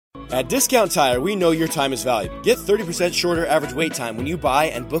At Discount Tire, we know your time is valuable. Get 30% shorter average wait time when you buy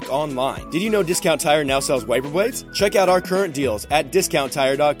and book online. Did you know Discount Tire now sells wiper blades? Check out our current deals at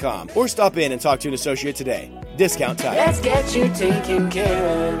discounttire.com or stop in and talk to an associate today. Discount Tire. Let's get you taken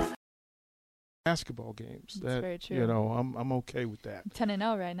care of. Basketball games. That's very true. You know, I'm okay with that.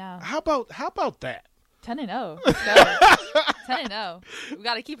 10-0 right now. How about that? 10-0. Let's go. 10-0. We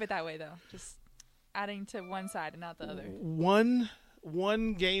got to keep it that way, though. Just adding to one side and not the other.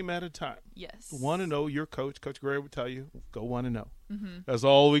 One game at a time. Yes. 1-0. Your coach, Coach Gray, would tell you, go 1-0. Mm-hmm. That's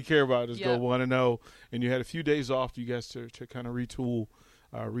all we care about is go Yep. 1-0. And you had a few days off, you guys, to kind of retool,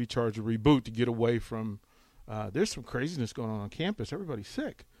 recharge, or reboot to get away from. There's some craziness going on campus. Everybody's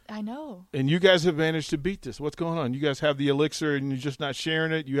sick. I know. And you guys have managed to beat this. What's going on? You guys have the elixir and you're just not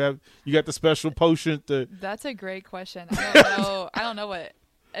sharing it. You got the special potion. That's a great question. I don't know what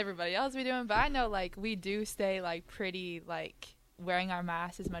everybody else be doing, but I know like we do stay like pretty like wearing our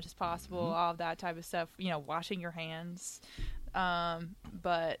masks as much as possible, all of that type of stuff. You know, washing your hands.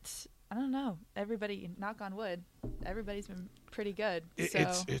 But I don't know. Everybody, knock on wood, everybody's been pretty good.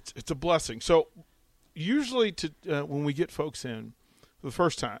 It's a blessing. So usually when we get folks in for the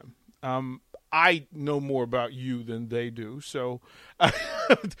first time, I know more about you than they do, so I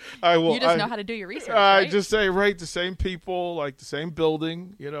will. You just know how to do your research. I right? just say the same people, like the same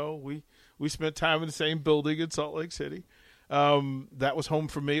building. You know, we spent time in the same building in Salt Lake City. That was home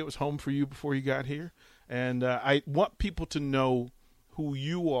for me. It was home for you before you got here, and I want people to know who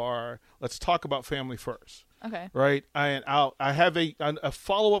you are. Let's talk about family first. Okay. Right. I have a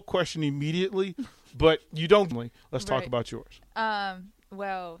follow-up question immediately, but you don't. Let's talk about yours.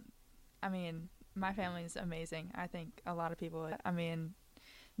 Well, I mean, my family is amazing. I think a lot of people, I mean,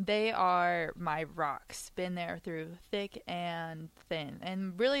 they are my rocks. Been there through thick and thin.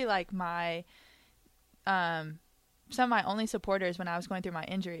 And really like my, some of my only supporters when I was going through my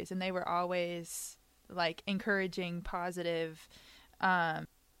injuries. And they were always like encouraging, positive,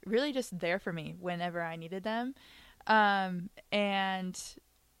 really just there for me whenever I needed them. And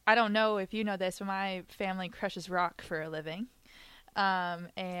I don't know if you know this, but my family crushes rock for a living.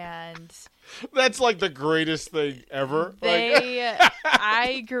 And that's like the greatest thing ever.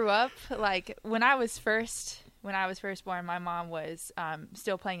 I grew up like when I was first born, my mom was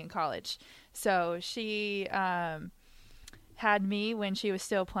still playing in college. So she had me when she was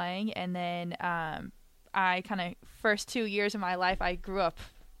still playing, and then I kind of first 2 years of my life I grew up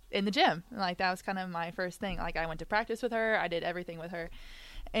in the gym. Like that was kind of my first thing. Like I went to practice with her, I did everything with her.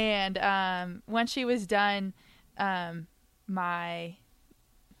 And when she was done, my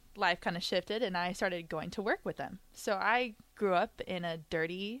life kind of shifted and I started going to work with them. So I grew up in a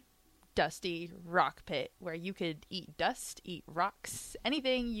dirty, dusty rock pit where you could eat dust, eat rocks,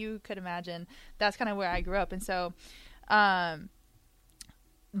 anything you could imagine. That's kind of where I grew up. And so my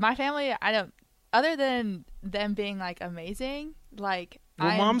family, other than them being like amazing, like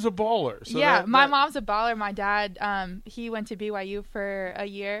mom's a baller. So yeah, my mom's a baller. My dad, he went to BYU for a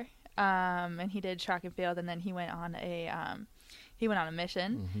year, and he did track and field, and then he went on a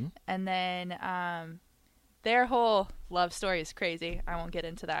mission, and then their whole love story is crazy. I won't get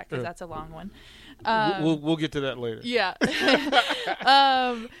into that because that's a long one. We'll get to that later. Yeah,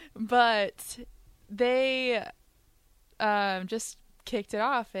 but they just kicked it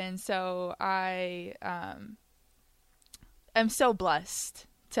off, and so I am so blessed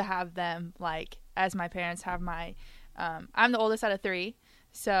to have them like as my parents. Have my I'm the oldest out of 3,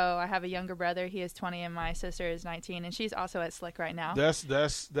 so I have a younger brother. He is 20 and my sister is 19, and she's also at Slick right now.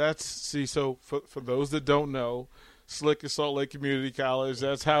 See, so for those that don't know, Slick is Salt Lake Community College.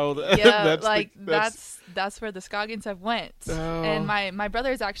 That's how that's where the Scoggins have went. And my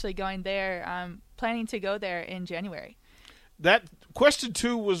brother is actually going there, planning to go there in January. That question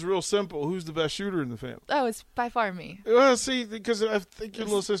 2 was real simple. Who's the best shooter in the family? Oh, it's by far me. Well, see, because I think your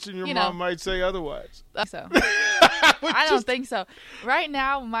little sister and your mom might say otherwise. So I don't think so. Right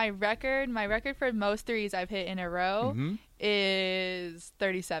now, my record for most threes I've hit in a row is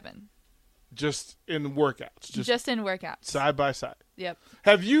 37. Just in workouts. Just in workouts. Side by side. Yep.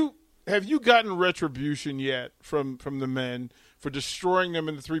 Have you gotten retribution yet from the men for destroying them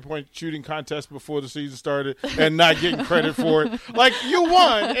in the 3-point shooting contest before the season started and not getting credit for it? Like, you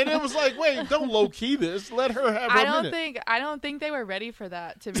won, and it was like, wait, don't low-key this. Let her have her minute. I don't think they were ready for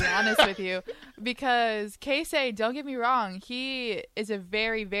that, to be honest with you, because Casey, don't get me wrong, he is a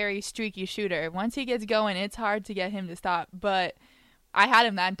very, very streaky shooter. Once he gets going, it's hard to get him to stop, but I had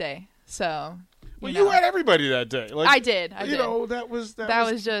him that day, so... Well, you had everybody that day. Like, I did. You know, that was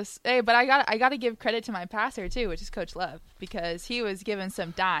just. Hey, but I got to give credit to my pastor too, which is Coach Love, because he was giving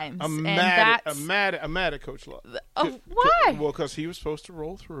some dimes. I'm mad at Coach Love. Why? Well, because he was supposed to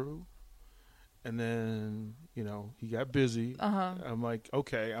roll through, and then he got busy. I'm like,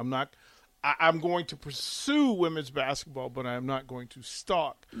 okay, I'm going to pursue women's basketball, but I'm not going to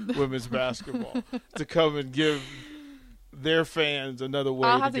stalk women's basketball to come and give their fans another way.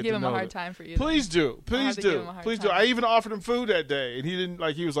 I'll have to give him a hard time for you. Please do. Please do. Time. I even offered him food that day, and he didn't.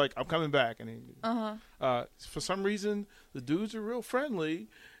 Like, he was like, I'm coming back. And for some reason, the dudes are real friendly,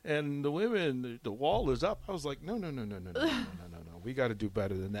 and the women, the wall is up. I was like, no. We got to do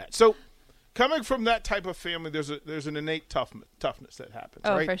better than that. So, coming from that type of family, there's an innate toughness that happens.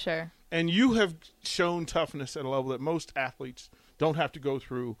 Oh, right? For sure. And you have shown toughness at a level that most athletes don't have to go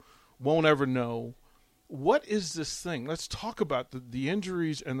through, won't ever know. What is this thing? Let's talk about the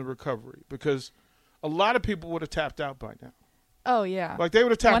injuries and the recovery, because a lot of people would have tapped out by now. Oh, yeah. Like, they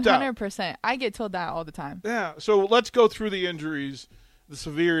would have tapped 100%. I get told that all the time. Yeah. So let's go through the injuries, the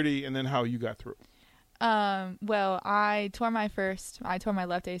severity, and then how you got through. Well, I tore my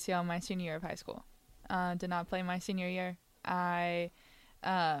left ACL my senior year of high school. Did not play my senior year. I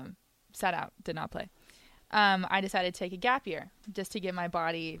sat out, did not play. I decided to take a gap year just to get my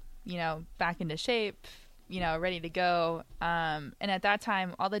body, back into shape, ready to go. And at that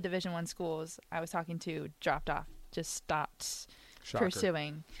time, all the Division I schools I was talking to dropped off, just stopped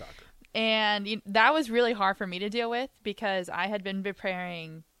pursuing. Shocker. And that was really hard for me to deal with, because I had been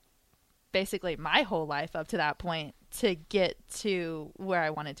preparing basically my whole life up to that point to get to where I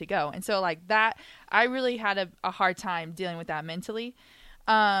wanted to go. And so like that, I really had a hard time dealing with that mentally.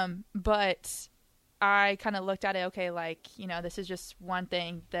 But I kind of looked at it, okay, like, this is just one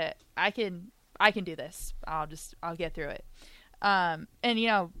thing that I can do this. I'll get through it. And,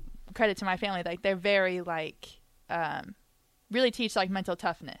 credit to my family, like they're very really teach like mental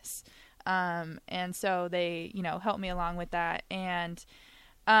toughness. And so they, helped me along with that. And,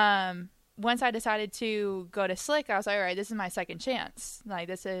 once I decided to go to Slick, I was like, all right, this is my second chance. Like,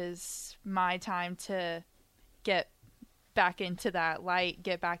 this is my time to get back into that light,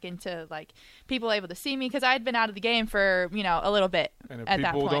 get back into like people able to see me, because I had been out of the game for a little bit. And if at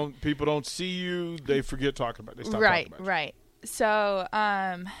that point. people don't see you, they forget talking about it. They stop talking about it. Right. So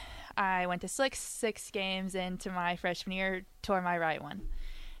I went to Slick 6 games into my freshman year, tore my right one,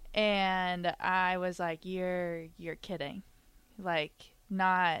 and I was like, you're kidding, like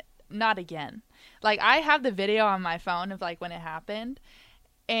not again. Like, I have the video on my phone of like when it happened,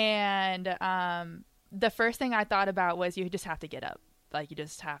 and the first thing I thought about was you just have to get up. Like, you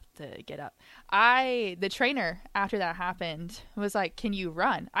just have to get up. The trainer after that happened was like, can you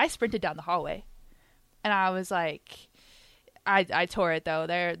run? I sprinted down the hallway, and I was like, I tore it though.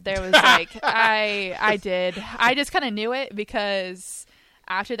 There was like, I did. I just kind of knew it, because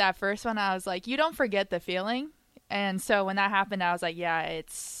after that first one, I was like, you don't forget the feeling. And so when that happened, I was like, yeah,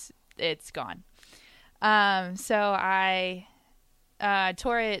 it's gone. So I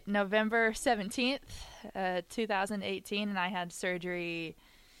tore it November 17th, 2018, and I had surgery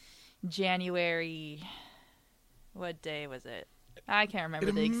January. What day was it? I can't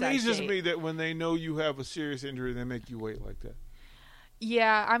remember the exact date. It amazes me that when they know you have a serious injury, they make you wait like that.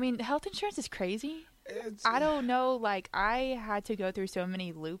 Yeah, I mean, health insurance is crazy. I don't know. Like, I had to go through so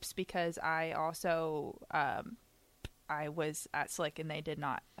many loops, because I also I was at Slick and they did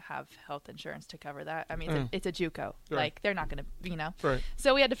not have health insurance to cover that. I mean, it's a JUCO. Right. Like, they're not going to, Right.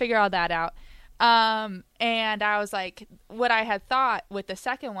 So we had to figure all that out. And I was like, what I had thought with the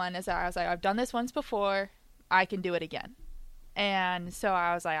second one is that I was like, I've done this once before. I can do it again. And so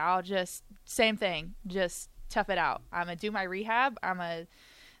I was like, I'll just, same thing, just tough it out. I'm going to do my rehab. I'm going to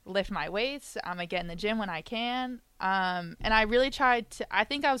lift my weights. I'm going to get in the gym when I can. And I really tried to, I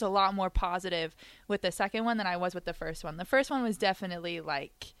think I was a lot more positive with the second one than I was with the first one. The first one was definitely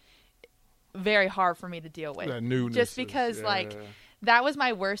like very hard for me to deal with. That newness. Just because that was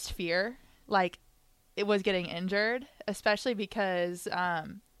my worst fear. Like, it was getting injured, especially because,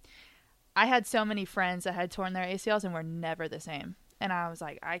 I had so many friends that had torn their ACLs and were never the same. And I was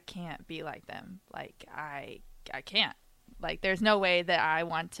like, I can't be like them. Like, I can't. Like, there's no way that I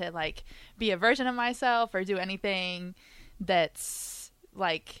want to, like, be a version of myself or do anything that's,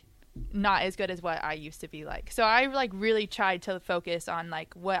 like, not as good as what I used to be like. So I, like, really tried to focus on,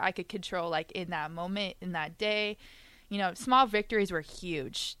 like, what I could control, like, in that moment, in that day. You know, small victories were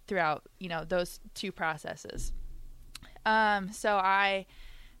huge throughout, those 2 processes. So I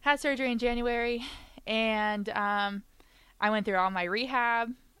had surgery in January, and I went through all my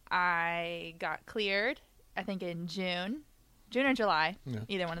rehab. I got cleared, I think, in June or July,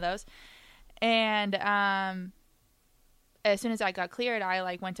 either one of those. And as soon as I got cleared, I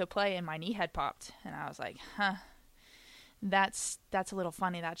like went to play and my knee had popped, and I was like, that's a little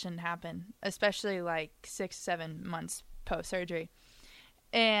funny. That shouldn't happen, especially like 6-7 months post surgery.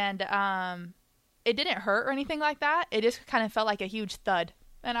 And it didn't hurt or anything like that. It just kind of felt like a huge thud,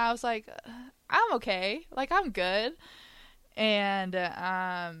 and I was like, I'm okay, like I'm good. And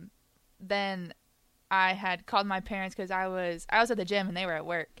then I had called my parents because I was at the gym and they were at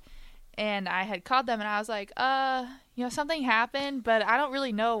work. And I had called them and I was like, something happened, but I don't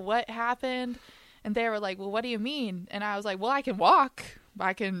really know what happened. And they were like, well, what do you mean? And I was like, well, I can walk.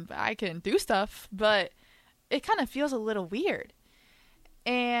 I can do stuff, but it kind of feels a little weird.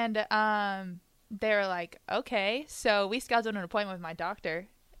 And they were like, okay. So we scheduled an appointment with my doctor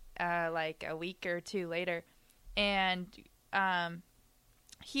like a week or two later. And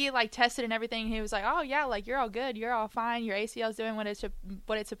he like tested and everything. He was like, oh yeah, like you're all good, you're all fine, your ACL's doing what it's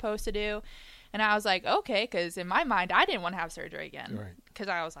supposed to do. And I was like, okay, because in my mind I didn't want to have surgery again, because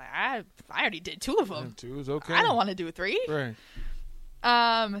I was like, I already did 2 of them. 2 is okay. I don't want to do 3. Right.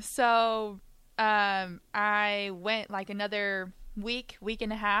 So I went like another week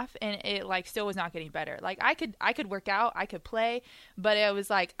and a half, and it like still was not getting better. Like I could work out, I could play, but it was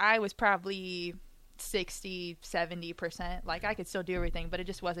like I was probably 60-70%. Like I could still do everything, but it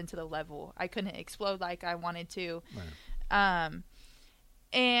just wasn't to the level. I couldn't explode like I wanted to. Right.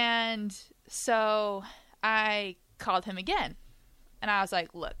 And so I called him again, and I was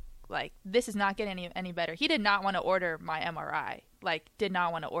like, look, like this is not getting any better. He did not want to order my MRI, like did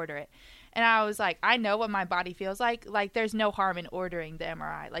not want to order it. And I was like, I know what my body feels like there's no harm in ordering the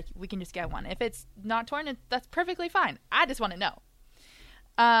MRI. Like we can just get one. If it's not torn, that's perfectly fine. I just want to know.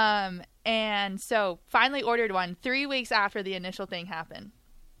 And so finally ordered one 3 weeks after the initial thing happened,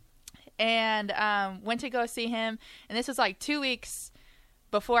 and went to go see him. And this was like 2 weeks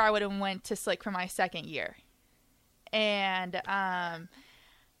before I would have went to Slick for my second year, and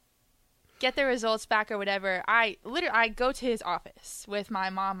get the results back or whatever. I go to his office with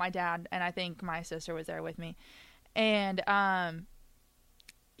my mom, my dad, and I think my sister was there with me. And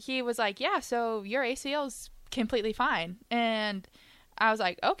he was like, yeah, so your ACL's completely fine. And I was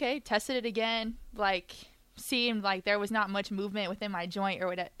like, okay, tested it again, like seemed like there was not much movement within my joint or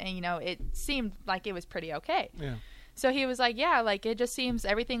whatever, and it seemed like it was pretty okay. Yeah. So he was like, yeah, like it just seems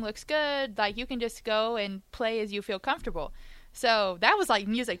everything looks good, like you can just go and play as you feel comfortable. So that was like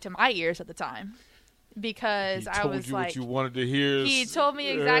music to my ears at the time, because I was like, what you wanted to hear. He told me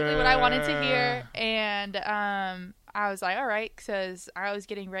exactly what I wanted to hear, and I was like, all right, because I was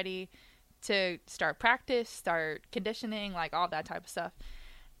getting ready to start practice, start conditioning, like all that type of stuff.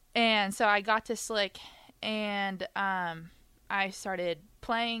 And so I got to Slick, and I started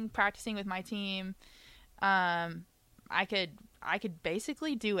playing, practicing with my team. I could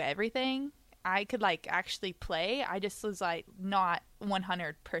basically do everything. I could like actually play. I just was like not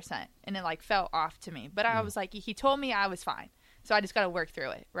 100%, and it like felt off to me. But I was like, he told me I was fine, so I just got to work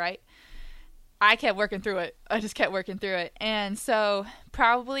through it, right? I kept working through it. I just kept working through it. And so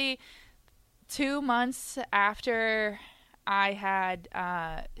probably 2 months after I had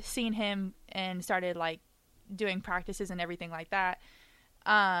seen him and started like doing practices and everything like that,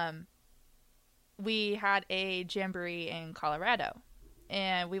 we had a jamboree in Colorado,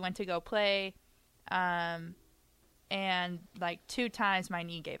 and we went to go play, and like 2 times my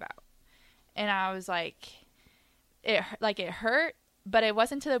knee gave out, and I was like, it hurt, but it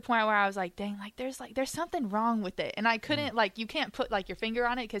wasn't to the point where I was like, dang, like there's something wrong with it, and I couldn't like, you can't put like your finger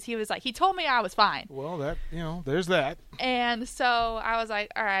on it, because he was like, he told me I was fine. Well, that there's that. And so I was like,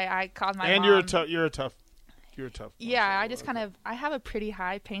 all right, I called my mom. And you're a tough. Yeah, I just I have a pretty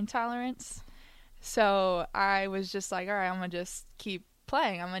high pain tolerance, so I was just like, all right, I'm gonna just keep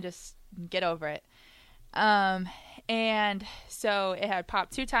playing. I'm gonna just get over it. And so it had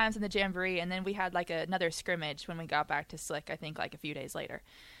popped 2 times in the jamboree, and then we had like another scrimmage when we got back to Slick, I think like a few days later.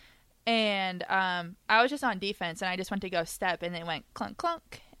 And I was just on defense, and I just went to go step, and it went clunk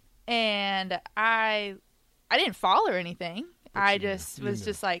clunk, and I didn't fall or anything. But I just was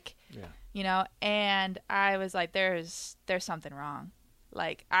just like, and I was like, there's something wrong.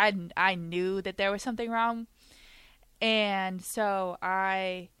 Like I knew that there was something wrong. And so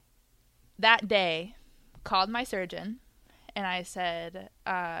I, that day, called my surgeon, and I said,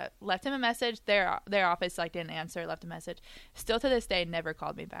 left him a message. Their office like didn't answer, left a message. Still to this day, never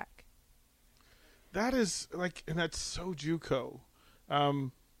called me back. That is like, and that's so JUCO.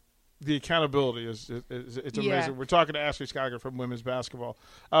 The accountability is amazing. Yeah. We're talking to Ashley Schuyler from women's basketball.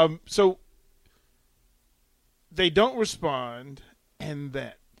 So they don't respond, and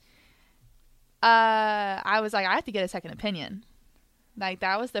then I was like, I have to get a second opinion. Like,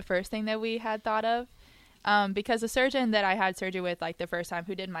 that was the first thing that we had thought of. Because the surgeon that I had surgery with, like, the first time,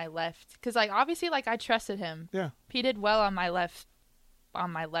 who did my left, because, like, obviously, like, I trusted him. Yeah. He did well on my left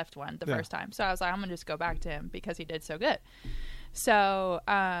one the first time. So I was like, I'm going to just go back to him because he did so good. So,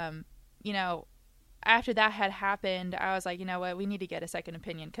 you know, after that had happened, I was like, you know what, we need to get a second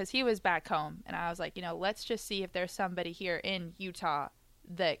opinion, because he was back home. And I was like, you know, let's just see if there's somebody here in Utah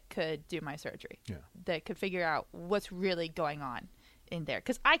that could do my surgery, that could figure out what's really going on in there,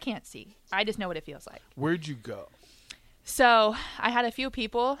 because I can't see. I just know what it feels like. Where'd you go? So I had a few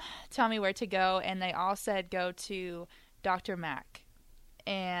people tell me where to go, and they all said go to Dr. Mack.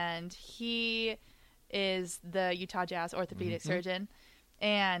 And he is the Utah Jazz orthopedic surgeon,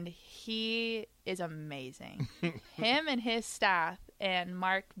 and he is amazing. Him and his staff, and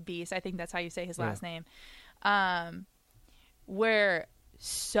Mark Beast, I think that's how you say his last name, were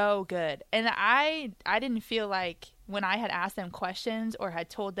so good. And I didn't feel like, when I had asked them questions or had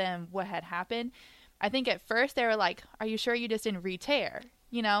told them what had happened, I think at first they were like, are you sure you just didn't re-tear?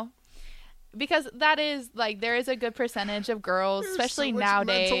 You know? Because that is, like, there is a good percentage of girls, There's especially so much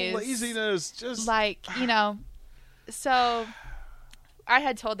nowadays. mental laziness, just like, you know. So I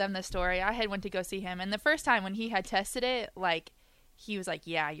had told them the story. I had went to go see him, and the first time when he had tested it, like, he was like,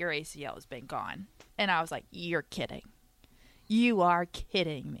 yeah, your ACL has been gone. And I was like, you're kidding. You are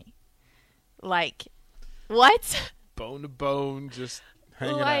kidding me. Like, what? Bone to bone, just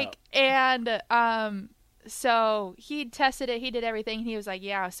hanging like, out. And so he tested it, he did everything. He was like,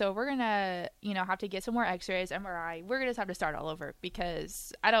 yeah, so we're gonna, you know, have to get some more x-rays, MRI. We're gonna just have to start all over,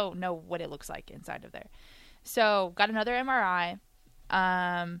 because I don't know what it looks like inside of there. So got another MRI.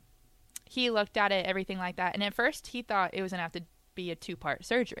 He looked at it, everything like that, and at first he thought it was gonna have to be a 2-part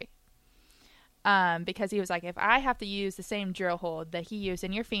surgery, because he was like, if I have to use the same drill hole that he used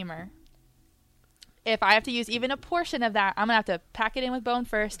in your femur, if I have to use even a portion of that, I'm going to have to pack it in with bone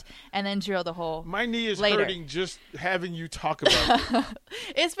first and then drill the hole. My knee is later. hurting just having you talk about it.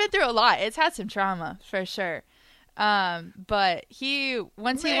 It's been through a lot. It's had some trauma, for sure. But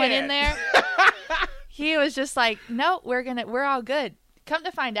once he went in there, he was just like, no, we're all good. Come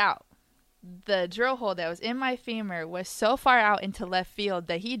to find out, the drill hole that was in my femur was so far out into left field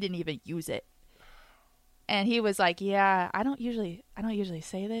that he didn't even use it. And he was like, yeah, I don't usually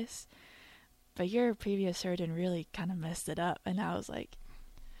say this, but your previous surgeon really kind of messed it up. And I was like,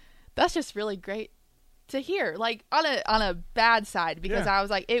 that's just really great to hear, like, on a bad side, because I was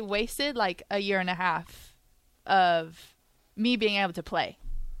like, it wasted like a year and a half of me being able to play.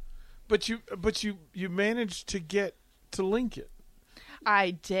 But you managed to get to Lincoln.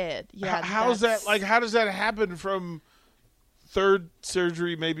 I did. Yeah. How's that? Like, how does that happen from third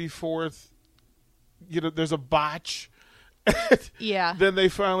surgery, maybe fourth? You know, there's a botch. Yeah. Then they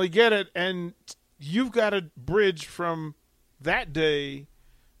finally get it, and you've got to bridge from that day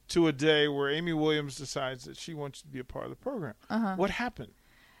to a day where Amy Williams decides that she wants to be a part of the program. What happened?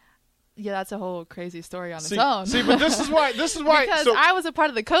 Yeah, that's a whole crazy story on its own. See, but this is why. Because I was a part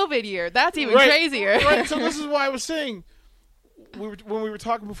of the COVID year. That's even crazier. Right. So this is why I was saying, when we were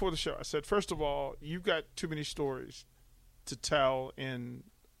talking before the show, I said, first of all, you've got too many stories to tell in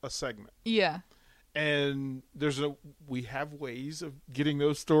a segment. Yeah. And we have ways of getting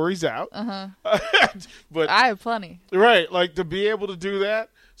those stories out. But I have plenty. Right, like to be able to do that.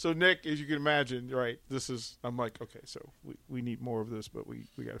 So Nick, as you can imagine, right, I'm like, okay, so we need more of this, but we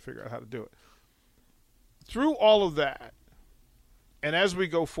got to figure out how to do it. Through all of that, and as we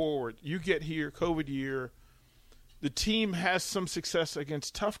go forward, you get here, COVID year, the team has some success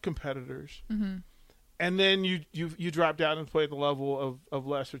against tough competitors, and then you drop down and play at the level of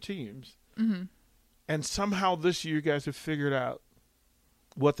lesser teams. And somehow this year you guys have figured out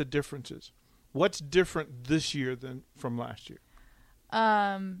what the difference is. What's different this year than from last year?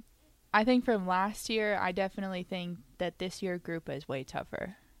 I think from last year, I definitely think that this year group is way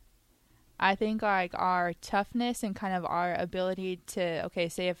tougher. I think like our toughness and kind of our ability to, okay,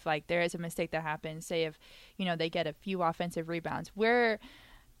 say if like there is a mistake that happens, say if, you know, they get a few offensive rebounds, we're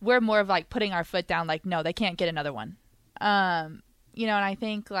more of like putting our foot down, like, no, they can't get another one. You know, and I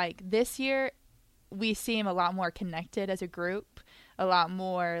think like this year we seem a lot more connected as a group, a lot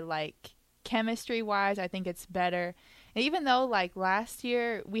more like chemistry wise. I think it's better. And even though like last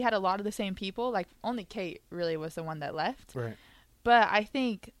year we had a lot of the same people, like only Kate really was the one that left. Right. But I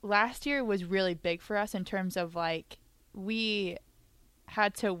think last year was really big for us in terms of like we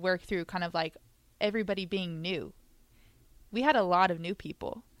had to work through kind of like everybody being new. We had a lot of new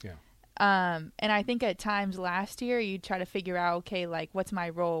people. Yeah. And I think at times last year you try to figure out, okay, like what's my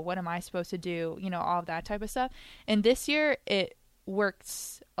role? What am I supposed to do? You know, all of that type of stuff. And this year it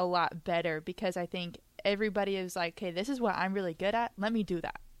works a lot better because I think everybody is like, okay, this is what I'm really good at. Let me do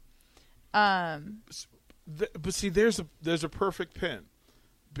that. But see, there's a perfect pin,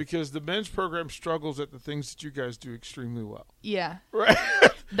 because the men's program struggles at the things that you guys do extremely well. Yeah. Right.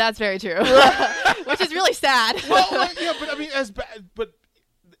 That's very true. Which is really sad. Well, yeah, but I mean, but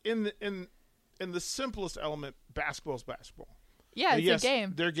in the simplest element, basketball is basketball. Yeah, it's yes, a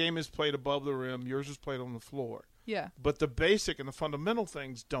game. Their game is played above the rim. Yours is played on the floor. Yeah. But the basic and the fundamental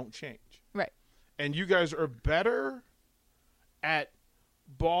things don't change. Right. And you guys are better at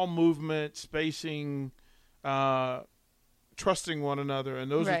ball movement, spacing, trusting one another, and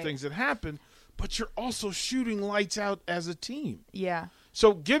those are things that happen. But you're also shooting lights out as a team. Yeah.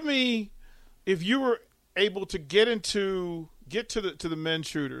 So give me, if you were able to get to the men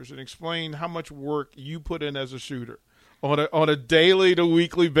shooters and explain how much work you put in as a shooter on a daily to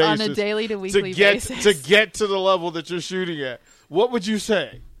weekly basis. On a daily to weekly basis. To get to the level that you're shooting at. What would you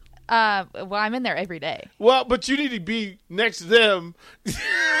say? Well, I'm in there every day. Well, but you need to be next to them.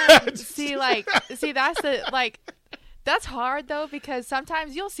 That's hard though, because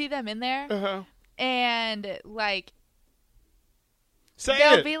sometimes you'll see them in there and like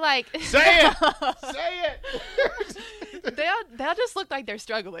they'll be like, say it. They'll just look like they're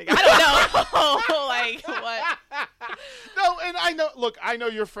struggling. I don't know. Like what? No, and I know. Look, I know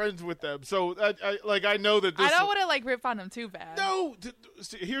you're friends with them, so I know that. I don't want to like rip on them too bad. No,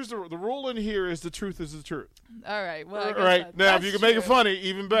 here's the rule in here is the truth is the truth. All right. Well, I guess right now, if you can make it funny,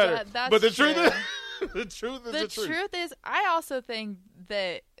 even better. But the truth is, the truth is the truth. The truth is, I also think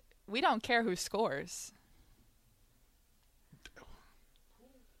that we don't care who scores.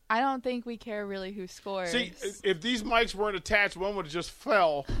 I don't think we care really who scores. See, if these mics weren't attached, one would have just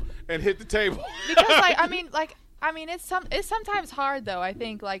fell and hit the table. Because, it's sometimes hard though. I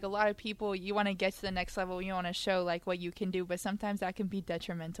think like a lot of people, you want to get to the next level, you want to show like what you can do, but sometimes that can be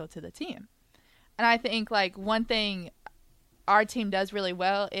detrimental to the team. And I think like one thing our team does really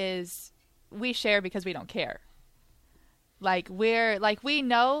well is we share because we don't care. Like we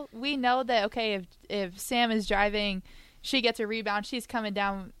know that okay, if Sam is driving, she gets a rebound, she's coming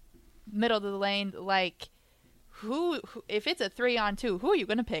down middle of the lane, like who if it's a 3-on-2, who are you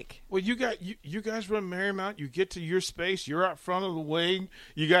gonna pick? Well, you guys run Marymount, you get to your space, you're out front of the wing,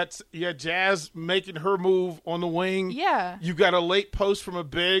 you got Jazz making her move on the wing, you got a late post from a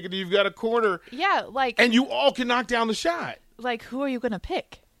big, and you've got a corner, and you all can knock down the shot. Like, who are you gonna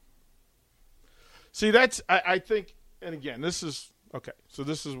pick? See, that's I think, and again, this is okay, so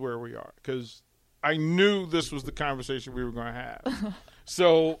this is where we are, because I knew this was the conversation we were going to have.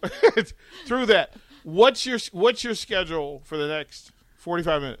 So through that, what's your schedule for the next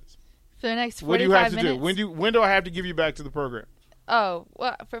 45 minutes? For the next 45 minutes? What do you have to do? When do I have to give you back to the program? Oh,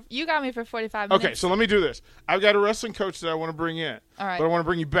 well, you got me for 45 minutes. Okay, so let me do this. I've got a wrestling coach that I want to bring in. All right. But I want to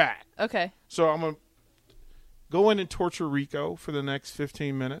bring you back. Okay. So I'm going to go in and torture Rico for the next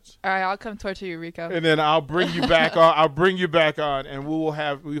 15 minutes. All right, I'll come torture you, Rico. And then I'll bring you back on. I'll bring you back on, and we'll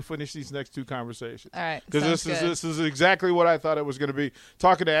finish these next two conversations. All right, because this is exactly what I thought it was going to be.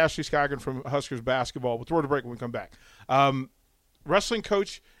 Talking to Ashley Scoggin from Huskers basketball. We'll throw the break when we come back. Wrestling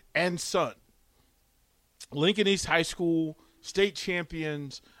coach and son, Lincoln East High School state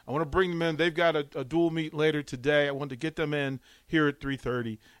champions. I want to bring them in. They've got a dual meet later today. I want to get them in here at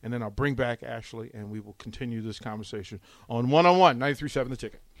 3:30, and then I'll bring back Ashley, and we will continue this conversation on 93.7 The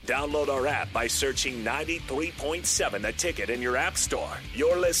Ticket. Download our app by searching 93.7 The Ticket in your app store.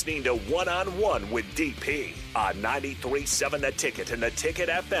 You're listening to One-on-One with DP on 93.7 The Ticket and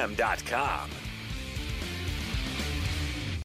theticketfm.com.